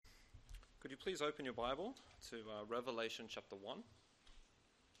Would you please open your Bible to Revelation chapter 1?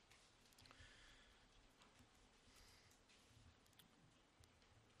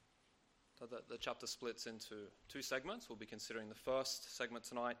 The chapter splits into two segments. We'll be considering the first segment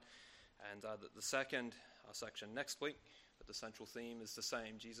tonight and the second section next week. But the central theme is the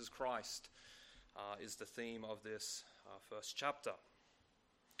same. Jesus Christ is the theme of this first chapter.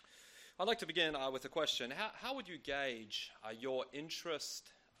 I'd like to begin with a question. How would you gauge your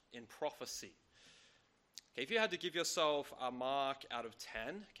interest in prophecy? Okay, if you had to give yourself a mark out of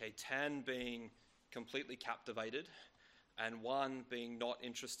 10, 10 being completely captivated and 1 being not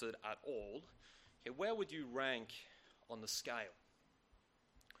interested at all, where would you rank on the scale?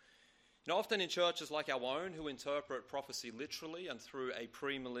 Often in churches like our own who interpret prophecy literally and through a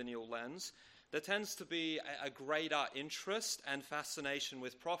premillennial lens, there tends to be a greater interest and fascination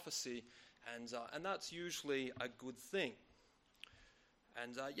with prophecy, and that's usually a good thing.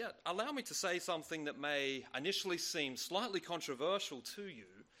 And yet, allow me to say something that may initially seem slightly controversial to you.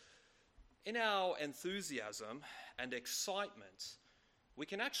 In our enthusiasm and excitement, we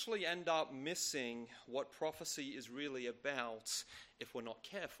can actually end up missing what prophecy is really about if we're not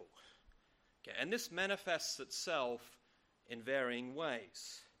careful. And this manifests itself in varying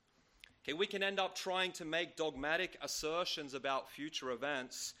ways. We can end up trying to make dogmatic assertions about future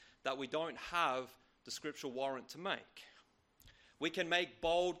events that we don't have the scriptural warrant to make. We can make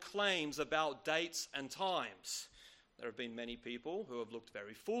bold claims about dates and times. There have been many people who have looked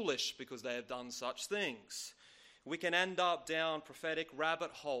very foolish because they have done such things. We can end up down prophetic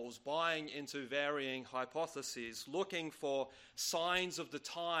rabbit holes, buying into varying hypotheses, looking for signs of the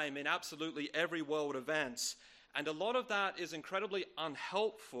time in absolutely every world event. And a lot of that is incredibly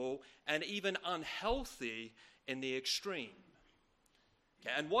unhelpful and even unhealthy in the extreme.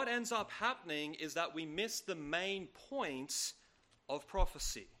 And what ends up happening is that we miss the main points of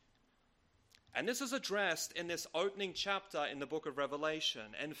prophecy. And this is addressed in this opening chapter in the book of Revelation.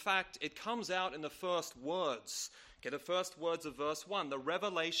 In fact, it comes out in the first words. The first words of verse 1, the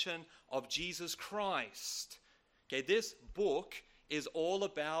revelation of Jesus Christ. This book is all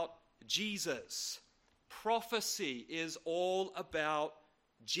about Jesus. Prophecy is all about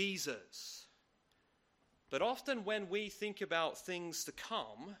Jesus. But often when we think about things to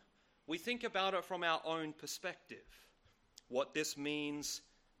come, we think about it from our own perspective. What this means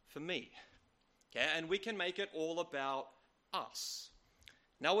for me. And we can make it all about us.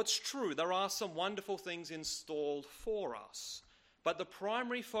 Now it's true, there are some wonderful things installed for us. But the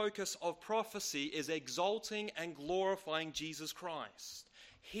primary focus of prophecy is exalting and glorifying Jesus Christ.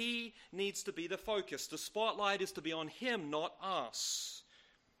 He needs to be the focus. The spotlight is to be on him, not us.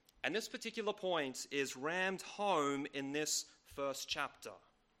 And this particular point is rammed home in this first chapter.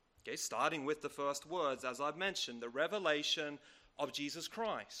 Starting with the first words, as I've mentioned, the revelation of Jesus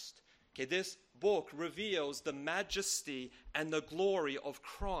Christ. This book reveals the majesty and the glory of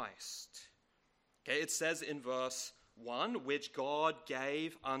Christ. It says in verse 1, which God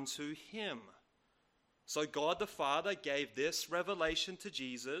gave unto him. So God the Father gave this revelation to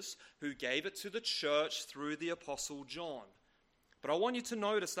Jesus, who gave it to the church through the Apostle John. But I want you to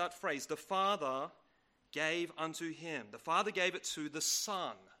notice that phrase, the Father gave unto him. The Father gave it to the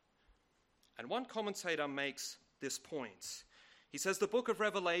Son. And one commentator makes this point. He says the book of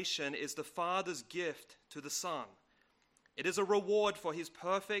Revelation is the Father's gift to the Son. It is a reward for his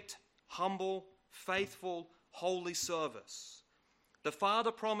perfect, humble, faithful, holy service. The Father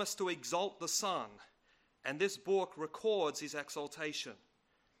promised to exalt the Son, and this book records his exaltation.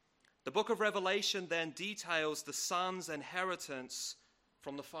 The book of Revelation then details the Son's inheritance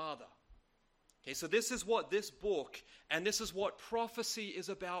from the Father. So this is what this book and this is what prophecy is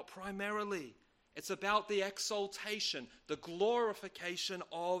about primarily. It's about the exaltation, the glorification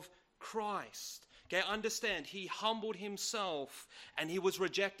of Christ. Understand, he humbled himself and he was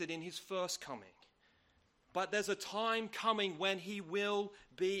rejected in his first coming. But there's a time coming when he will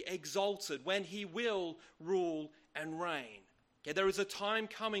be exalted, when he will rule and reign. There is a time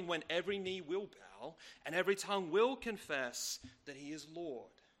coming when every knee will bow and every tongue will confess that he is Lord.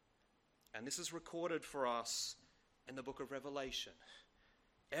 And this is recorded for us in the book of Revelation.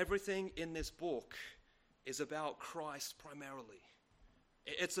 Everything in this book is about Christ primarily.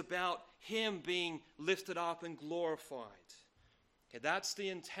 It's about him being lifted up and glorified. That's the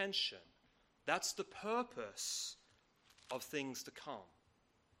intention. That's the purpose of things to come.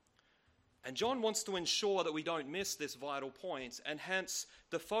 And John wants to ensure that we don't miss this vital point, and hence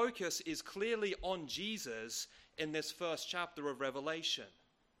the focus is clearly on Jesus in this first chapter of Revelation.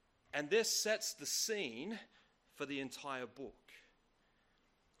 And this sets the scene for the entire book.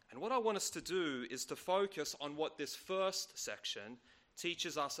 And what I want us to do is to focus on what this first section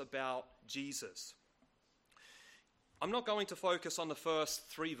teaches us about Jesus. I'm not going to focus on the first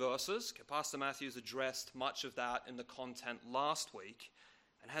 3 verses. Pastor Matthews addressed much of that in the content last week,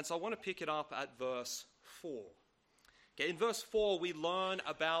 and hence I want to pick it up at verse 4. Okay, in verse 4, we learn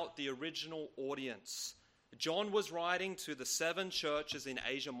about the original audience. John was writing to the 7 churches in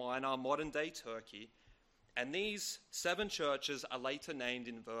Asia Minor, modern-day Turkey, and these 7 churches are later named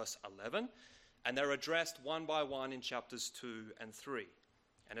in verse 11, and they're addressed one by one in chapters 2 and 3.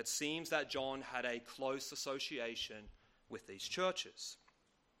 And it seems that John had a close association with these churches.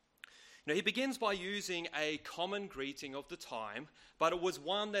 Now, he begins by using a common greeting of the time, but it was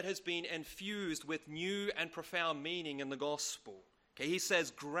one that has been infused with new and profound meaning in the gospel. Okay, he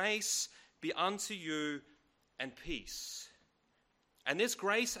says, "Grace be unto you and peace." And this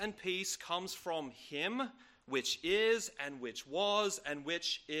grace and peace comes from him, which is and which was and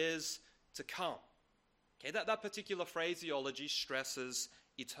which is to come. Okay, that particular phraseology stresses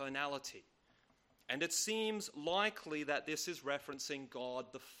eternality. And it seems likely that this is referencing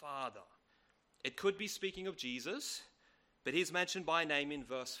God the Father. It could be speaking of Jesus, but he's mentioned by name in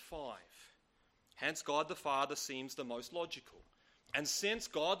verse 5. Hence, God the Father seems the most logical. And since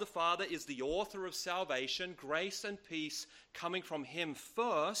God the Father is the author of salvation, grace and peace coming from him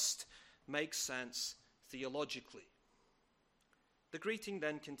first makes sense theologically. The greeting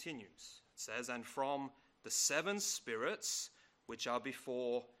then continues. It says, "And from the 7 spirits which are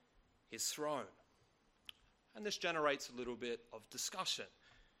before his throne." And this generates a little bit of discussion.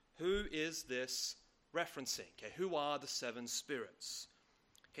 Who is this referencing? Okay, who are the 7 spirits?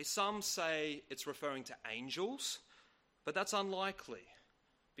 Okay, some say it's referring to angels, but that's unlikely,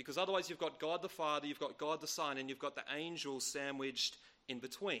 because otherwise you've got God the Father, you've got God the Son, and you've got the angels sandwiched in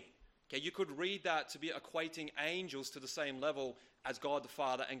between. Okay, you could read that to be equating angels to the same level as God the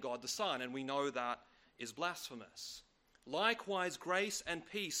Father and God the Son, and we know that is blasphemous. Likewise, grace and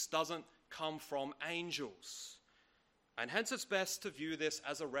peace doesn't come from angels, and hence it's best to view this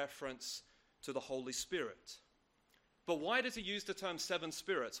as a reference to the Holy Spirit. But why does he use the term 7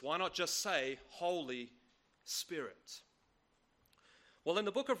 spirits? Why not just say Holy Spirit? Well, in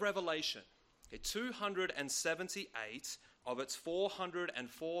the book of Revelation, 278 of its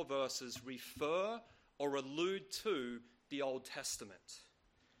 404 verses refer or allude to the Old Testament.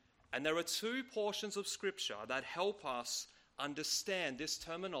 And there are 2 portions of Scripture that help us understand this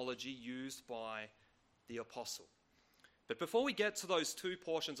terminology used by the apostle. But before we get to those 2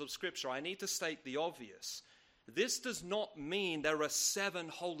 portions of Scripture, I need to state the obvious. This does not mean there are 7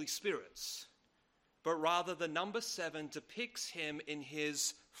 Holy Spirits, but rather the number 7 depicts him in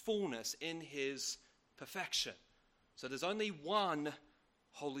his fullness, in his perfection. So there's only one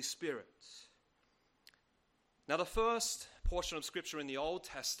Holy Spirit. Now, the first portion of Scripture in the Old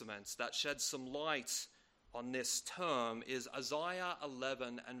Testament that sheds some light on this term is Isaiah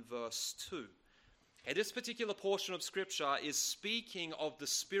 11 and verse 2. And this particular portion of Scripture is speaking of the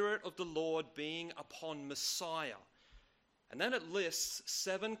Spirit of the Lord being upon Messiah. And then it lists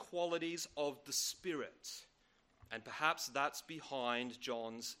 7 qualities of the Spirit. And perhaps that's behind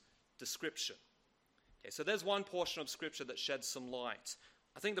John's description. Okay, so there's one portion of Scripture that sheds some light.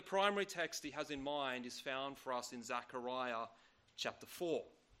 I think the primary text he has in mind is found for us in Zechariah chapter 4.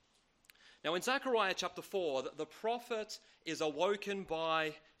 Now, in Zechariah chapter 4, the prophet is awoken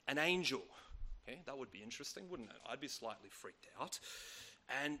by an angel. Okay, that would be interesting, wouldn't it? I'd be slightly freaked out.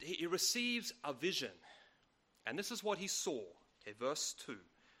 And he receives a vision. And this is what he saw. Okay, verse 2. It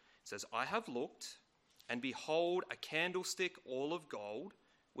says, "I have looked, and behold, a candlestick all of gold,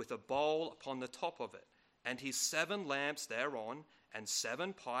 with a bowl upon the top of it, and his 7 lamps thereon, and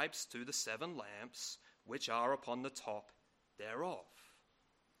 7 pipes to the 7 lamps, which are upon the top thereof."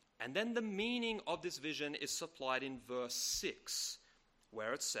 And then the meaning of this vision is supplied in verse 6,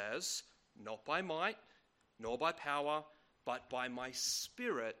 where it says, "Not by might, nor by power, but by my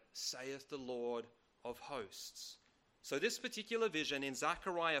Spirit, saith the Lord of hosts." So this particular vision in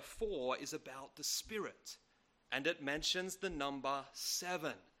Zechariah 4 is about the Spirit, and it mentions the number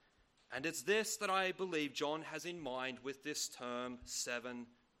 7. And it's this that I believe John has in mind with this term, 7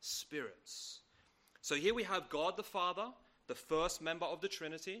 spirits. So here we have God the Father, the first member of the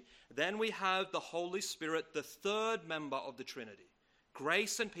Trinity. Then we have the Holy Spirit, the third member of the Trinity.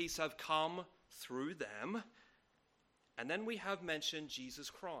 Grace and peace have come through them. And then we have mentioned Jesus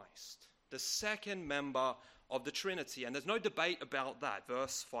Christ, the second member of the Trinity. And there's no debate about that.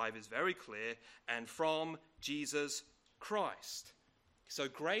 Verse 5 is very clear. And from Jesus Christ. So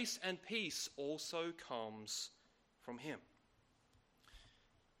grace and peace also comes from him.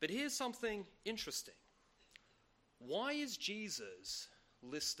 But here's something interesting. Why is Jesus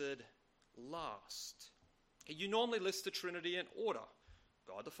listed last? You normally list the Trinity in order.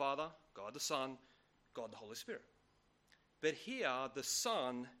 God the Father, God the Son, God the Holy Spirit. But here, the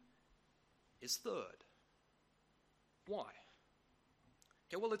Son is third. Why?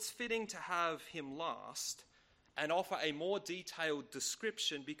 Okay, well, it's fitting to have him last and offer a more detailed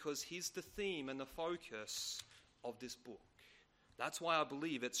description because he's the theme and the focus of this book. That's why I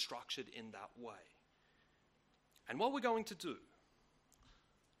believe it's structured in that way. And what we're going to do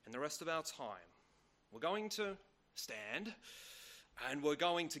in the rest of our time, we're going to stand and we're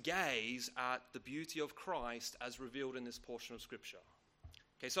going to gaze at the beauty of Christ as revealed in this portion of Scripture.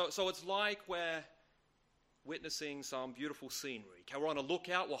 Okay, so it's like we're witnessing some beautiful scenery. Okay, we're on a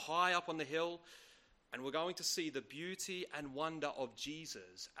lookout, we're high up on the hill, and we're going to see the beauty and wonder of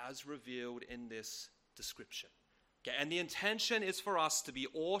Jesus as revealed in this description. Okay, and the intention is for us to be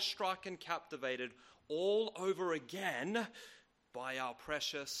awestruck and captivated all over again by our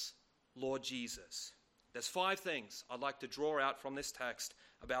precious Lord Jesus. There's 5 things I'd like to draw out from this text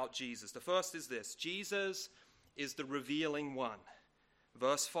about Jesus. The first is this: Jesus is the revealing one.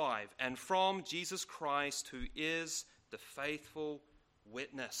 Verse 5, and from Jesus Christ, who is the faithful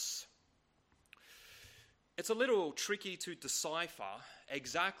witness. It's a little tricky to decipher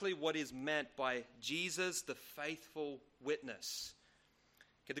exactly what is meant by Jesus, the faithful witness.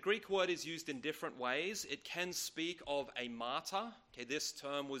 Okay, the Greek word is used in different ways. It can speak of a martyr. Okay, this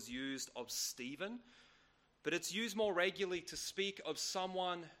term was used of Stephen. But it's used more regularly to speak of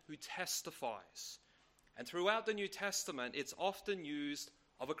someone who testifies. And throughout the New Testament, it's often used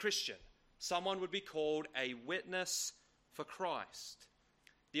of a Christian. Someone would be called a witness for Christ.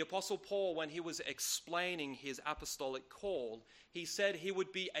 The Apostle Paul, when he was explaining his apostolic call, he said he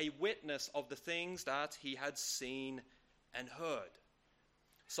would be a witness of the things that he had seen and heard.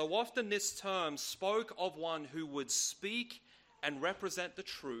 So often this term spoke of one who would speak and represent the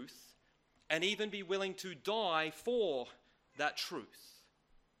truth, and even be willing to die for that truth.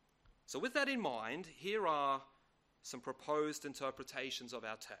 So with that in mind, here are some proposed interpretations of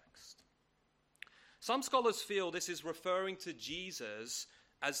our text. Some scholars feel this is referring to Jesus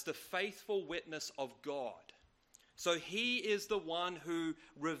as the faithful witness of God. So he is the one who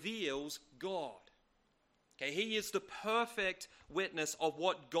reveals God. Okay, he is the perfect witness of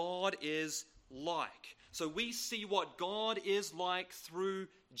what God is like. So we see what God is like through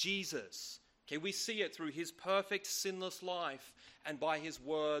Jesus. Okay, we see it through his perfect sinless life and by his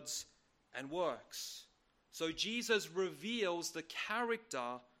words and works. So Jesus reveals the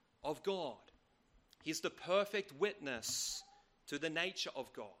character of God. He's the perfect witness to the nature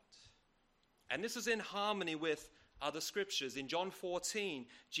of God. And this is in harmony with other scriptures. In John 14,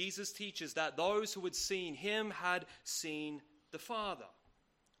 Jesus teaches that those who had seen him had seen the Father.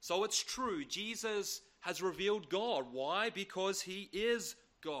 So it's true, Jesus has revealed God. Why? Because he is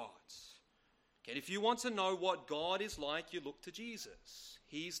God. Okay, if you want to know what God is like, you look to Jesus.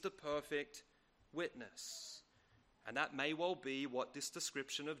 He's the perfect witness. And that may well be what this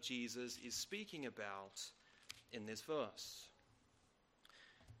description of Jesus is speaking about in this verse.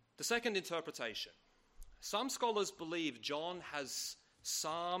 The second interpretation. Some scholars believe John has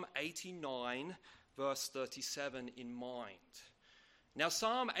Psalm 89, verse 37 in mind. Now,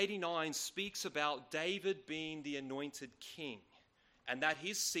 Psalm 89 speaks about David being the anointed king, and that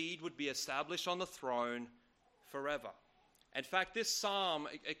his seed would be established on the throne forever. In fact, this psalm,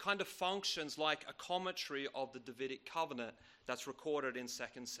 it kind of functions like a commentary of the Davidic covenant that's recorded in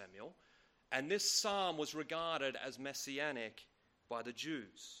 2 Samuel. And this psalm was regarded as messianic by the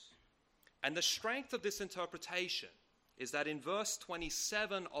Jews. And the strength of this interpretation is that in verse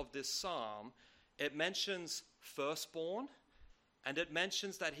 27 of this psalm, it mentions firstborn, and it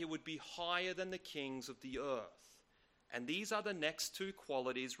mentions that he would be higher than the kings of the earth. And these are the next 2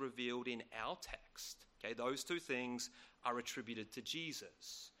 qualities revealed in our text. Okay, those 2 things are attributed to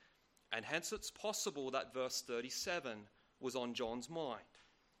Jesus. And hence it's possible that verse 37 was on John's mind.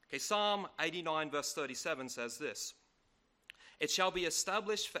 Okay, Psalm 89 verse 37 says this: "It shall be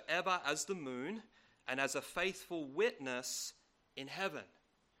established forever as the moon and as a faithful witness in heaven."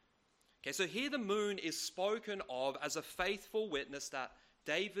 Okay, so here the moon is spoken of as a faithful witness that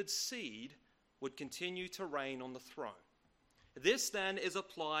David's seed would continue to reign on the throne. This then is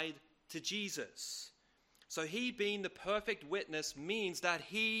applied to Jesus. So he being the perfect witness means that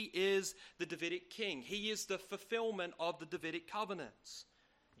he is the Davidic king. He is the fulfillment of the Davidic covenants.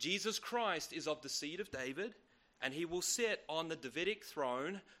 Jesus Christ is of the seed of David, and he will sit on the Davidic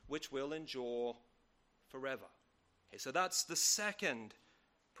throne, which will endure forever. Okay, so that's the second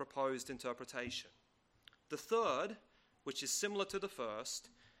proposed interpretation. The third, which is similar to the first,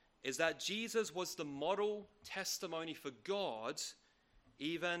 is that Jesus was the model testimony for God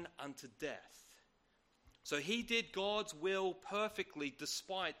even unto death. So he did God's will perfectly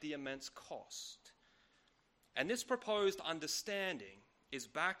despite the immense cost. And this proposed understanding is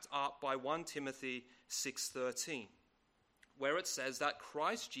backed up by 1 Timothy 6:13, where it says that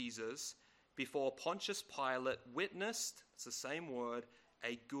Christ Jesus, before Pontius Pilate, witnessed, it's the same word,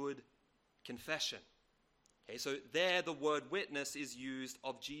 a good confession. Okay, so there the word witness is used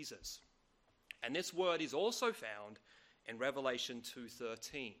of Jesus. And this word is also found in Revelation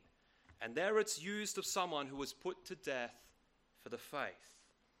 2:13. And there it's used of someone who was put to death for the faith.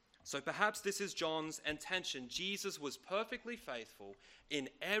 So perhaps this is John's intention. Jesus was perfectly faithful in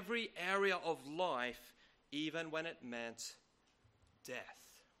every area of life, even when it meant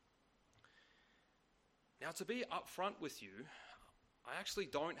death. Now, to be upfront with you, I actually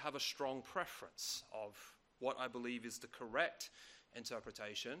don't have a strong preference of what I believe is the correct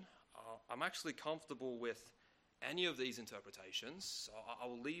interpretation. I'm actually comfortable with any of these interpretations, so I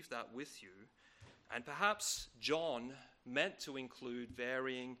will leave that with you. And perhaps John meant to include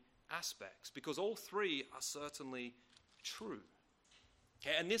varying aspects, because all three are certainly true.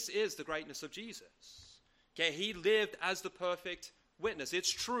 Okay, and this is the greatness of Jesus. Okay, he lived as the perfect witness.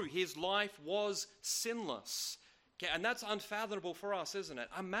 It's true, his life was sinless. Okay, and that's unfathomable for us, isn't it?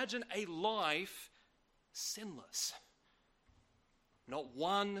 Imagine a life sinless. Not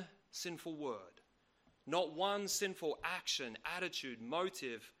one sinful word. Not one sinful action, attitude,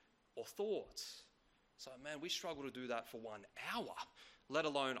 motive, or thought. So, man, we struggle to do that for 1 hour, let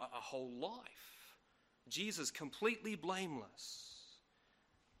alone a whole life. Jesus, completely blameless.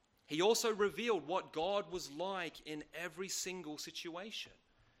 He also revealed what God was like in every single situation.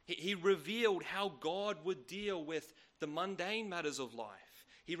 He revealed how God would deal with the mundane matters of life.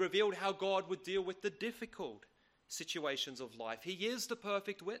 He revealed how God would deal with the difficult situations of life. He is the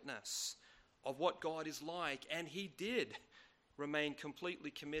perfect witness of what God is like, and he did remain completely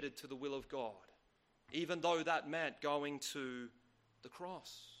committed to the will of God, even though that meant going to the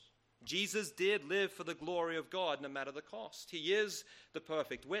cross. Jesus did live for the glory of God no matter the cost. He is the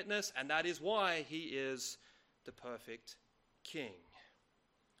perfect witness, and that is why he is the perfect king.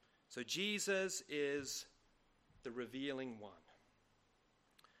 So Jesus is the revealing one.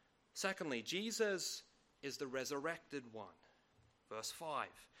 Secondly, Jesus is the resurrected one. Verse 5.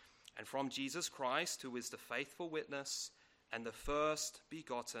 And from Jesus Christ, who is the faithful witness and the first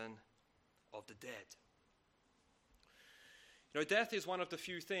begotten of the dead. You know, death is one of the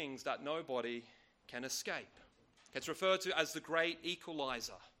few things that nobody can escape. It's referred to as the great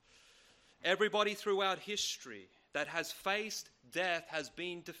equalizer. Everybody throughout history that has faced death has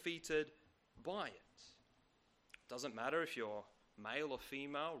been defeated by it. Doesn't matter if you're male or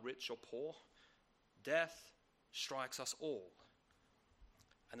female, rich or poor, death strikes us all.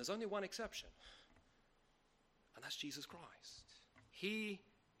 And there's only one exception, and that's Jesus Christ. He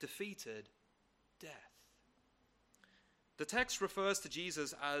defeated death. The text refers to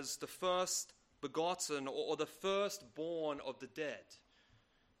Jesus as the first begotten or the firstborn of the dead.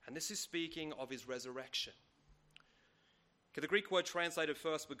 And this is speaking of his resurrection. Okay, the Greek word translated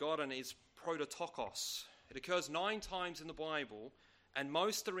first begotten is prototokos. It occurs 9 times in the Bible, and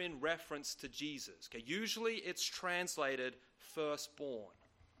most are in reference to Jesus. Okay, usually it's translated firstborn.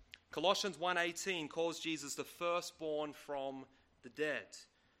 Colossians 1:18 calls Jesus the firstborn from the dead.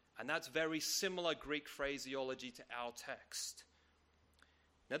 And that's very similar Greek phraseology to our text.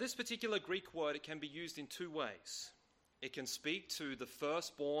 Now, this particular Greek word, it can be used in 2 ways. It can speak to the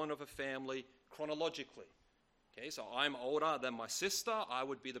firstborn of a family chronologically. Okay, so I'm older than my sister, I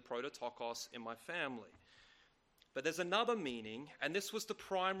would be the prototokos in my family. But there's another meaning, and this was the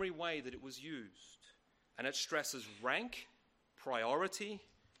primary way that it was used. And it stresses rank, priority,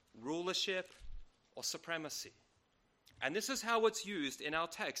 rulership, or supremacy. And this is how it's used in our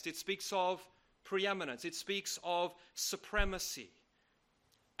text. It speaks of preeminence. It speaks of supremacy.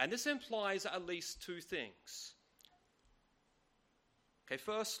 And this implies at least 2 things. Okay,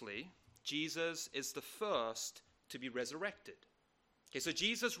 firstly, Jesus is the first to be resurrected. Okay, so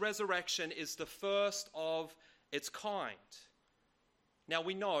Jesus' resurrection is the first of its kind. Now,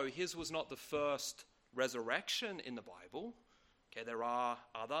 we know his was not the first resurrection in the Bible. Okay, there are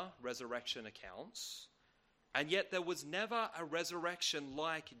other resurrection accounts. And yet there was never a resurrection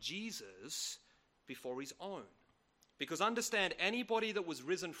like Jesus before his own. Because understand, anybody that was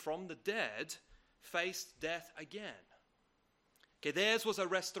risen from the dead faced death again. Okay, theirs was a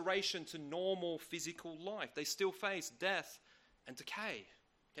restoration to normal physical life. They still faced death and decay.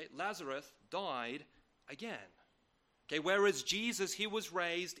 Okay, Lazarus died again. Okay, whereas Jesus, he was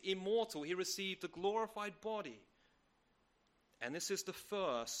raised immortal. He received a glorified body. And this is the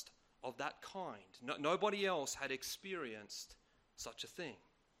first of that kind. Nobody else had experienced such a thing.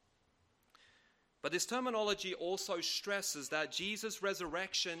 But this terminology also stresses that Jesus'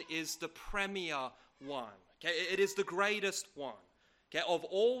 resurrection is the premier one. Okay? It is the greatest one. Okay? Of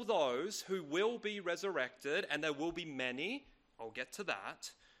all those who will be resurrected, and there will be many, I'll get to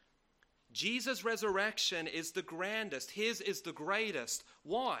that, Jesus' resurrection is the grandest. His is the greatest.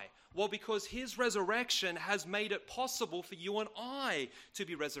 Why? Well, because his resurrection has made it possible for you and I to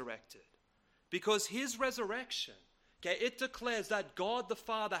be resurrected. Because his resurrection, okay, it declares that God the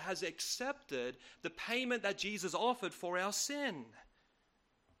Father has accepted the payment that Jesus offered for our sin.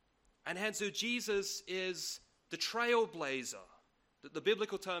 And hence, so Jesus is the trailblazer. The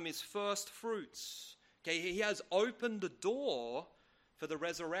biblical term is first fruits. Okay, he has opened the door for the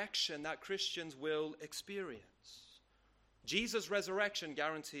resurrection that Christians will experience. Jesus' resurrection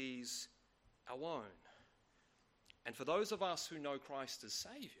guarantees our own. And for those of us who know Christ as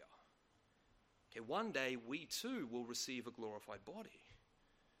Savior, okay, one day we too will receive a glorified body.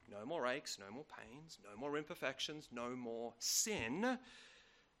 No more aches, no more pains, no more imperfections, no more sin.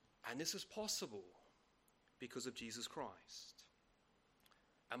 And this is possible because of Jesus Christ.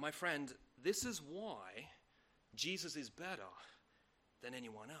 And my friend, this is why Jesus is better than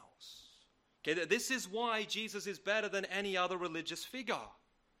anyone else. Okay, this is why Jesus is better than any other religious figure.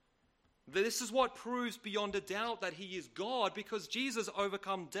 This is what proves beyond a doubt that he is God, because Jesus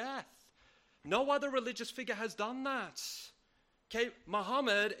overcome death. No other religious figure has done that. Okay,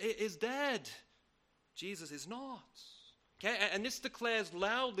 Muhammad is dead. Jesus is not. Okay, and this declares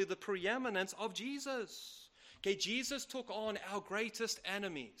loudly the preeminence of Jesus. Okay, Jesus took on our greatest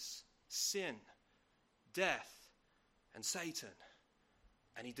enemies, sin, death, and Satan,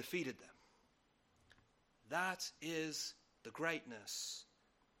 and he defeated them. That is the greatness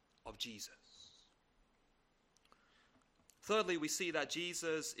of Jesus. Thirdly, we see that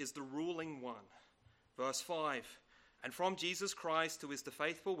Jesus is the ruling one. Verse 5, and from Jesus Christ, who is the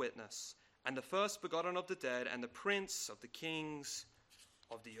faithful witness, and the first begotten of the dead, and the prince of the kings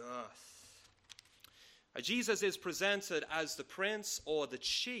of the earth. Jesus is presented as the prince or the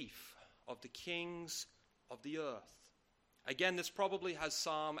chief of the kings of the earth. Again, this probably has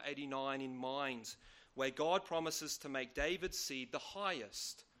Psalm 89 in mind, where God promises to make David's seed the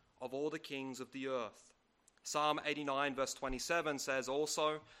highest of all the kings of the earth. Psalm 89 verse 27 says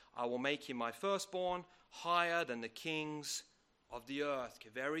also, I will make him my firstborn, higher than the kings of the earth. Okay,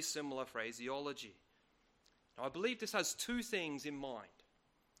 very similar phraseology. Now, I believe this has two things in mind.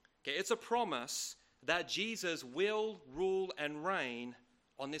 Okay, it's a promise that Jesus will rule and reign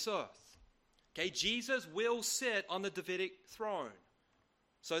on this earth. Okay, Jesus will sit on the Davidic throne.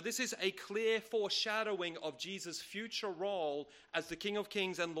 So this is a clear foreshadowing of Jesus' future role as the King of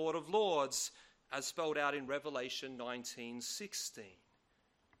Kings and Lord of Lords, as spelled out in Revelation 19:16.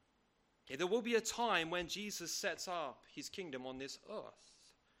 Okay, there will be a time when Jesus sets up his kingdom on this earth.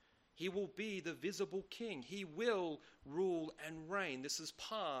 He will be the visible king. He will rule and reign. This is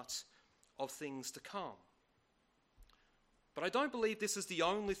part of things to come. But I don't believe this is the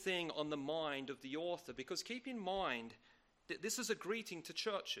only thing on the mind of the author, because keep in mind that this is a greeting to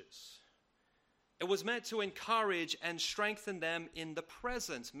churches. It was meant to encourage and strengthen them in the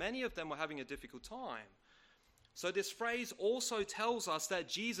present. Many of them were having a difficult time. So this phrase also tells us that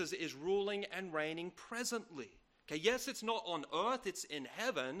Jesus is ruling and reigning presently. Okay, yes, it's not on earth, it's in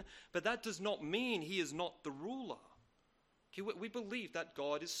heaven, but that does not mean he is not the ruler. Okay, we believe that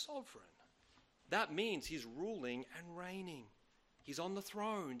God is sovereign. That means he's ruling and reigning. He's on the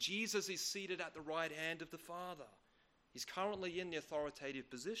throne. Jesus is seated at the right hand of the Father. He's currently in the authoritative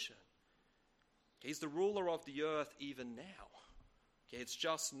position. He's the ruler of the earth even now. Okay, it's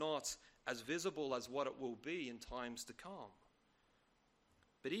just not as visible as what it will be in times to come.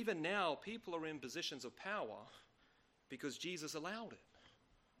 But even now, people are in positions of power because Jesus allowed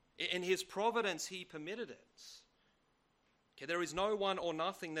it. In his providence, he permitted it. Okay, there is no one or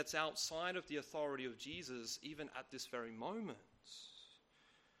nothing that's outside of the authority of Jesus, even at this very moment.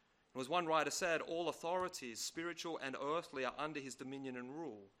 As one writer said, all authorities, spiritual and earthly, are under his dominion and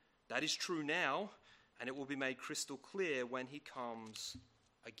rule. That is true now, and it will be made crystal clear when he comes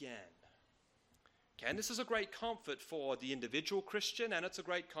again. Okay, and this is a great comfort for the individual Christian, and it's a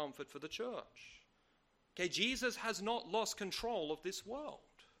great comfort for the church. Okay, Jesus has not lost control of this world.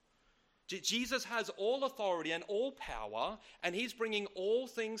 Jesus has all authority and all power, and he's bringing all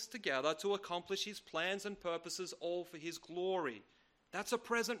things together to accomplish his plans and purposes, all for his glory. That's a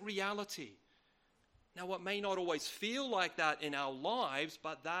present reality. Now, what may not always feel like that in our lives,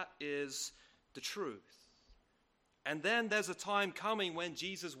 but that is the truth. And then there's a time coming when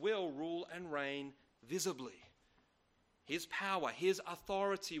Jesus will rule and reign visibly. His power, his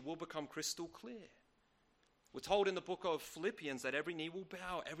authority will become crystal clear. We're told in the book of Philippians that every knee will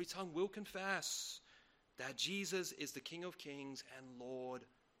bow, every tongue will confess that Jesus is the King of Kings and Lord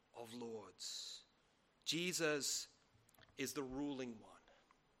of Lords. Jesus is the ruling one.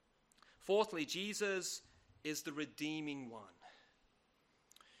 Fourthly, Jesus is the redeeming one.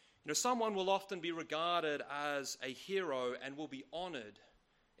 Someone will often be regarded as a hero and will be honored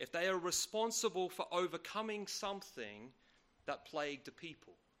if they are responsible for overcoming something that plagued the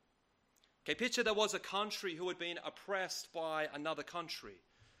people. Okay, picture there was a country who had been oppressed by another country,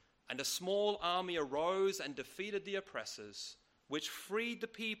 and a small army arose and defeated the oppressors, which freed the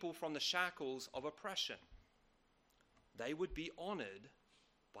people from the shackles of oppression. They would be honored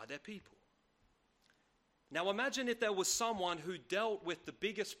by their people. Now imagine if there was someone who dealt with the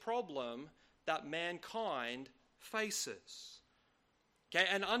biggest problem that mankind faces. Okay,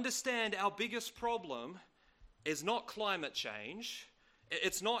 and understand our biggest problem is not climate change,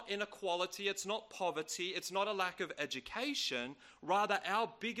 it's not inequality, it's not poverty, it's not a lack of education. Rather,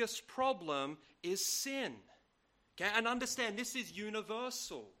 our biggest problem is sin. Okay, and understand this is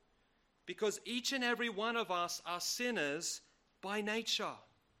universal because each and every one of us are sinners by nature.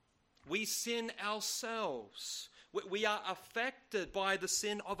 We sin ourselves. We are affected by the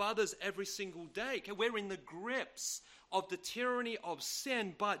sin of others every single day. Okay, we're in the grips of the tyranny of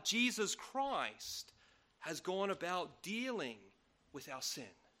sin, but Jesus Christ has gone about dealing with our sin.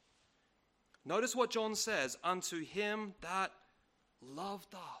 Notice what John says, unto him that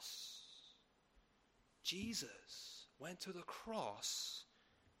loved us. Jesus went to the cross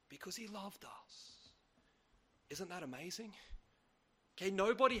because he loved us. Isn't that amazing? Okay,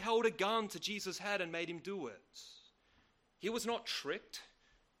 nobody held a gun to Jesus' head and made him do it. He was not tricked.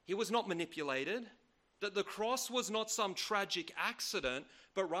 He was not manipulated. That the cross was not some tragic accident,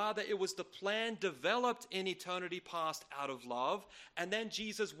 but rather it was the plan developed in eternity past out of love. And then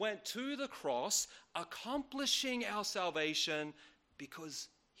Jesus went to the cross, accomplishing our salvation because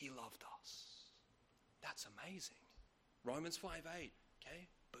he loved us. That's amazing. Romans 5:8, okay?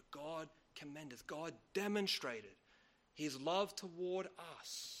 But God commendeth, God demonstrated his love toward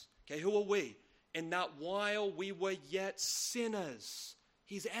us. Okay, who are we? In that while we were yet sinners,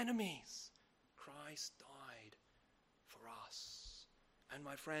 his enemies, Christ died for us. And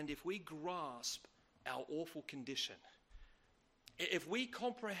my friend, if we grasp our awful condition, if we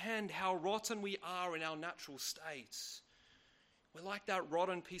comprehend how rotten we are in our natural states, we're like that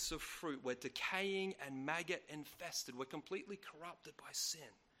rotten piece of fruit. We're decaying and maggot infested. We're completely corrupted by sin.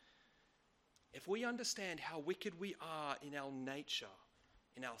 If we understand how wicked we are in our nature,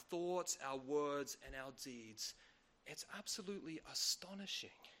 in our thoughts, our words, and our deeds, it's absolutely astonishing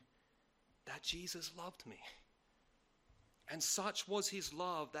that Jesus loved me. And such was his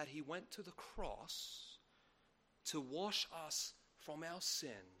love that he went to the cross to wash us from our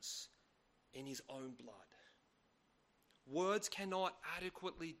sins in his own blood. Words cannot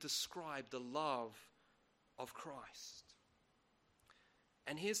adequately describe the love of Christ.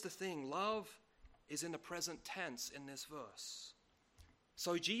 And here's the thing, love is in the present tense in this verse.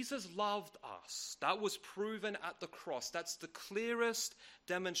 So Jesus loved us. That was proven at the cross. That's the clearest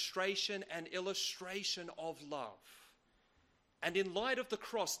demonstration and illustration of love. And in light of the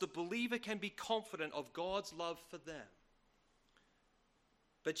cross, the believer can be confident of God's love for them.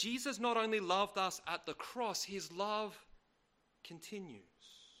 But Jesus not only loved us at the cross, his love continues.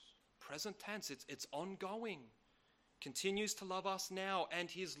 Present tense, it's ongoing. Continues to love us now, and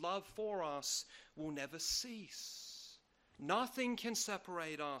his love for us will never cease. Nothing can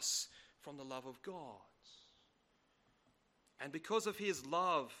separate us from the love of God. And because of his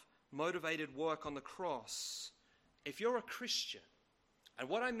love motivated work on the cross, if you're a Christian, and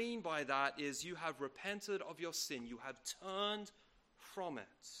what I mean by that is you have repented of your sin, you have turned from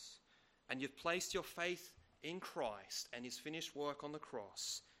it, and you've placed your faith in Christ and his finished work on the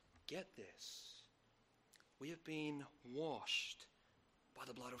cross, get this. We have been washed by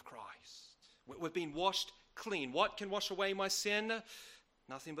the blood of Christ. We've been washed clean. What can wash away my sin?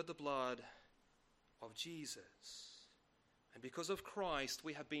 Nothing but the blood of Jesus. And because of Christ,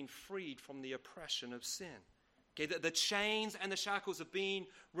 we have been freed from the oppression of sin. Okay, the chains and the shackles have been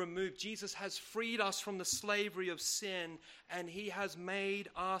removed. Jesus has freed us from the slavery of sin, and he has made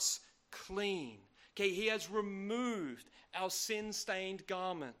us clean. Okay, he has removed our sin-stained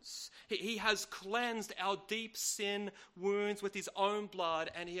garments. He has cleansed our deep sin wounds with his own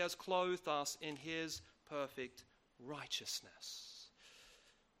blood, and he has clothed us in his perfect righteousness.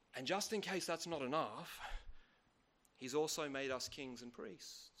 And just in case that's not enough, he's also made us kings and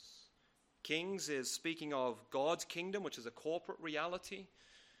priests. Kings is speaking of God's kingdom, which is a corporate reality.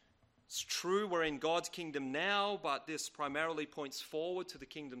 It's true we're in God's kingdom now, but this primarily points forward to the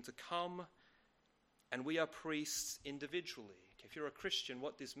kingdom to come. and we are priests individually. If you're a Christian,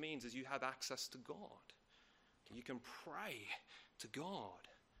 what this means is you have access to God. You can pray to God.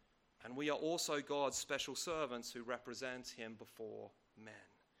 And we are also God's special servants who represent him before men.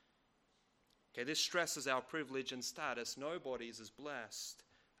 Okay, this stresses our privilege and status. Nobody is as blessed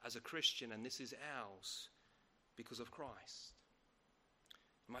as a Christian, and this is ours because of Christ.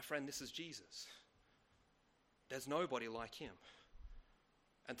 My friend, this is Jesus. There's nobody like him.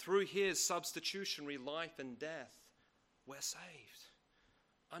 And through his substitutionary life and death, we're saved.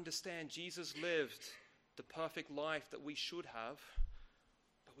 Understand, Jesus lived the perfect life that we should have,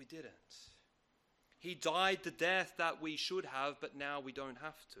 but we didn't. He died the death that we should have, but now we don't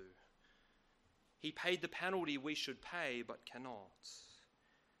have to. He paid the penalty we should pay, but cannot.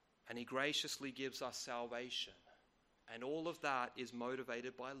 And he graciously gives us salvation. And all of that is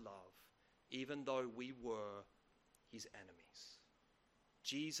motivated by love, even though we were his enemies.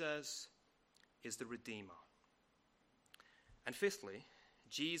 Jesus is the Redeemer. And fifthly,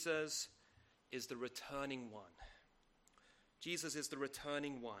 Jesus is the returning one. Jesus is the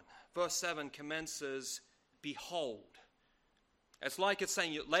returning one. Verse 7 commences, behold. It's like it's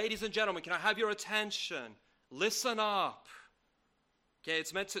saying, ladies and gentlemen, can I have your attention? Listen up. Okay,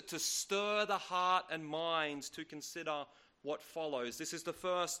 it's meant to stir the heart and minds to consider what follows. This is the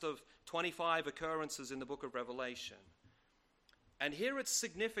first of 25 occurrences in the book of Revelation. And here it's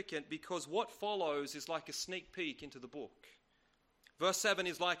significant because what follows is like a sneak peek into the book. Verse 7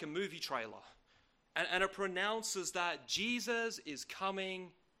 is like a movie trailer. And it pronounces that Jesus is coming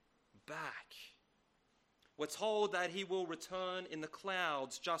back. We're told that he will return in the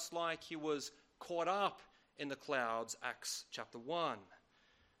clouds just like he was caught up in the clouds, Acts chapter 1.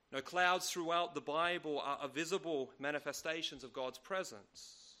 No, clouds throughout the Bible are visible manifestations of God's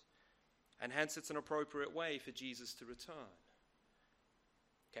presence. And hence it's an appropriate way for Jesus to return.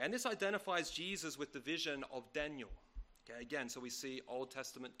 Okay, and this identifies Jesus with the vision of Daniel. Okay, again, so we see Old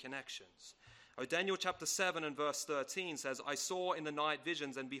Testament connections. Daniel chapter 7 and verse 13 says, I saw in the night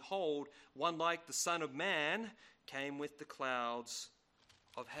visions, and behold, one like the Son of Man came with the clouds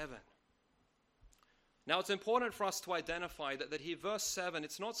of heaven. Now, it's important for us to identify that here, verse 7,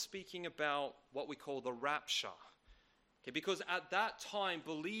 it's not speaking about what we call the rapture. Okay, because at that time,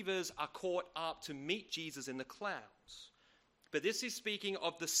 believers are caught up to meet Jesus in the clouds. But this is speaking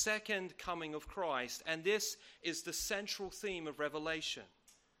of the second coming of Christ, and this is the central theme of Revelation.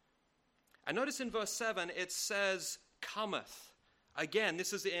 And notice in verse 7, it says, cometh. Again,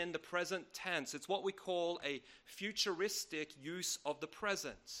 this is in the present tense. It's what we call a futuristic use of the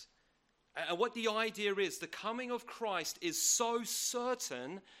present. And what the idea is, the coming of Christ is so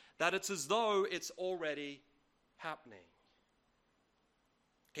certain that it's as though it's already happening.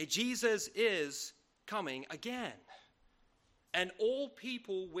 Okay, Jesus is coming again. And all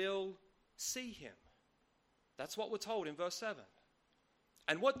people will see him. That's what we're told in verse 7.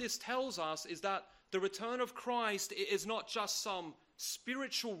 And what this tells us is that the return of Christ is not just some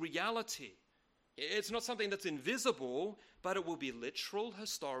spiritual reality. It's not something that's invisible, but it will be literal,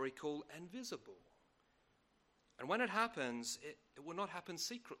 historical, and visible. And when it happens, it will not happen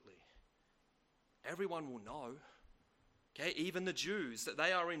secretly. Everyone will know. Okay, even the Jews, that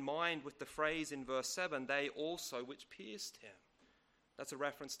they are in mind with the phrase in verse 7, they also which pierced him. That's a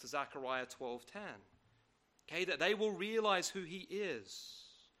reference to Zechariah 12:10. Okay, that they will realize who he is.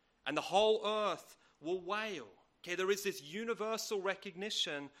 And the whole earth will wail. Okay, there is this universal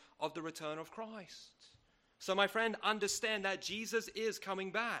recognition of the return of Christ. So my friend, understand that Jesus is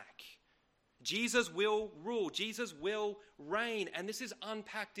coming back. Jesus will rule. Jesus will reign. And this is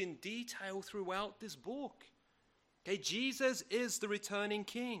unpacked in detail throughout this book. Okay, Jesus is the returning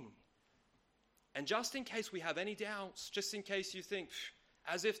king. And just in case we have any doubts, just in case you think,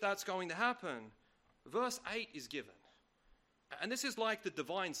 as if that's going to happen, verse 8 is given. And this is like the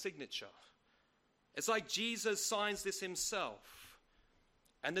divine signature. It's like Jesus signs this himself.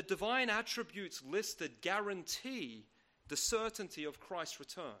 And the divine attributes listed guarantee the certainty of Christ's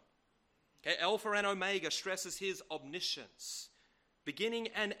return. Okay, Alpha and Omega stresses his omniscience. Beginning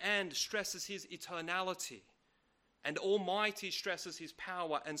and end stresses his eternality. And Almighty stresses his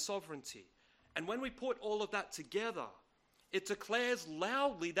power and sovereignty. And when we put all of that together, it declares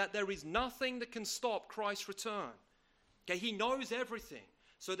loudly that there is nothing that can stop Christ's return. Okay, he knows everything.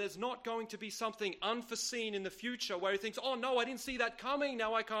 So there's not going to be something unforeseen in the future where he thinks, oh no, I didn't see that coming,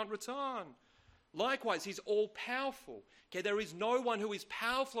 now I can't return. Likewise, he's all-powerful. Okay, there is no one who is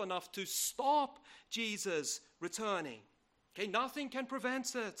powerful enough to stop Jesus returning. Okay, nothing can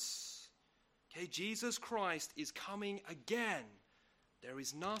prevent it. Okay, Jesus Christ is coming again. There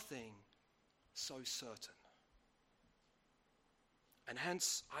is nothing so certain. And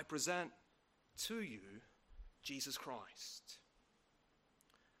hence, I present to you Jesus Christ.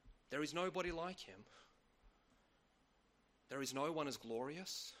 There is nobody like him. There is no one as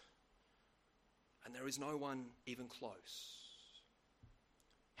glorious, and there is no one even close.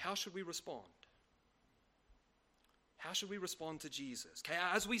 How should we respond? How should we respond to Jesus? Okay,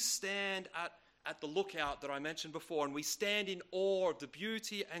 as we stand at the lookout that I mentioned before, and we stand in awe of the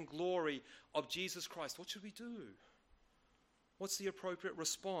beauty and glory of Jesus Christ, what should we do? What's the appropriate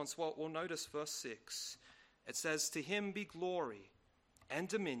response? Well, we'll notice verse 6. It says, "To him be glory and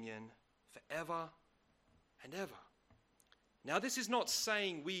dominion forever and ever." Now, this is not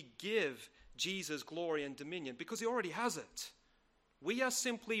saying we give Jesus glory and dominion, because he already has it. We are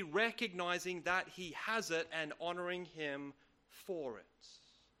simply recognizing that he has it and honoring him for it.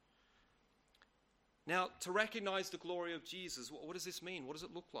 Now, to recognize the glory of Jesus, what does this mean? What does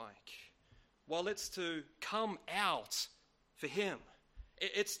it look like? Well, it's to come out for him.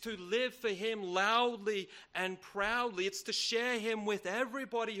 It's to live for him loudly and proudly. It's to share him with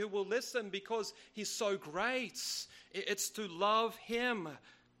everybody who will listen because he's so great. It's to love him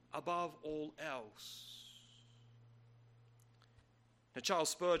above all else. Now, Charles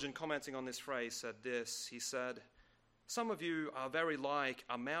Spurgeon, commenting on this phrase, said this. He said, "Some of you are very like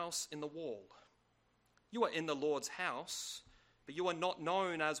a mouse in the wall. You are in the Lord's house, but you are not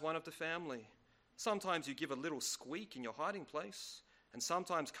known as one of the family. Sometimes you give a little squeak in your hiding place, and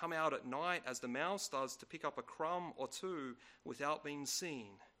sometimes come out at night as the mouse does to pick up a crumb or two without being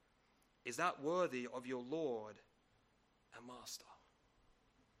seen. Is that worthy of your Lord and Master?"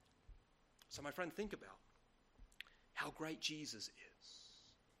 So, my friend, think about how great Jesus is.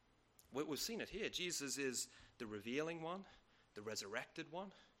 We've seen it here. Jesus is the revealing one, the resurrected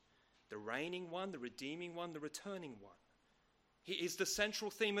one, the reigning one, the redeeming one, the returning one. He is the central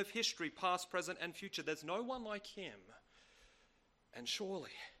theme of history, past, present, and future. There's no one like him. And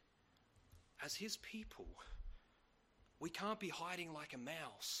surely, as his people, we can't be hiding like a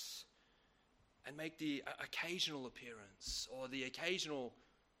mouse and make the occasional appearance or the occasional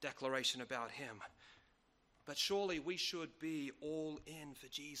declaration about him. But surely we should be all in for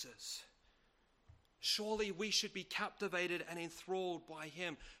Jesus. Surely we should be captivated and enthralled by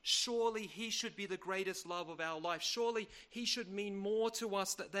him. Surely he should be the greatest love of our life. Surely he should mean more to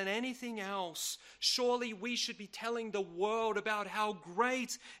us than anything else. Surely we should be telling the world about how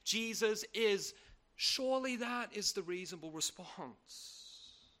great Jesus is. Surely that is the reasonable response.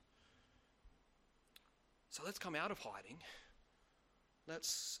 So let's come out of hiding.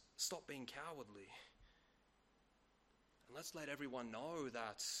 Let's stop being cowardly. And let's let everyone know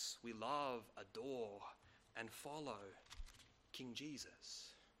that we love, adore, and follow King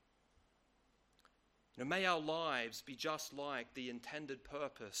Jesus. May our lives be just like the intended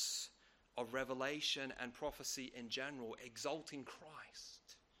purpose of revelation and prophecy in general, exalting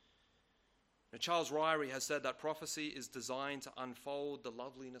Christ. Charles Ryrie has said that prophecy is designed to unfold the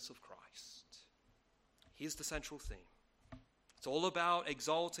loveliness of Christ. Here's the central theme. It's all about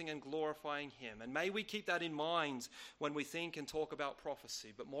exalting and glorifying him. And may we keep that in mind when we think and talk about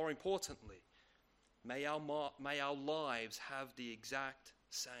prophecy. But more importantly, may our lives have the exact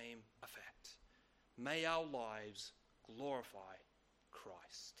same effect. May our lives glorify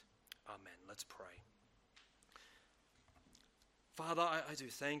Christ. Amen. Let's pray. Father, I do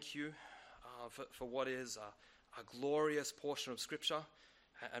thank you for what is a glorious portion of Scripture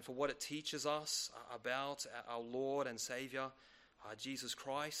and for what it teaches us about our Lord and Savior, Jesus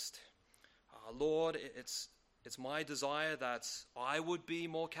Christ. Lord, it's my desire that I would be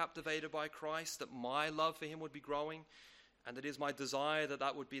more captivated by Christ, that my love for him would be growing, and it is my desire that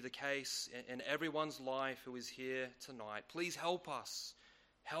that would be the case in everyone's life who is here tonight. Please help us.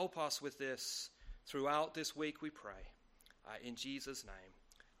 Help us with this throughout this week, we pray. In Jesus' name,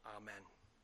 amen.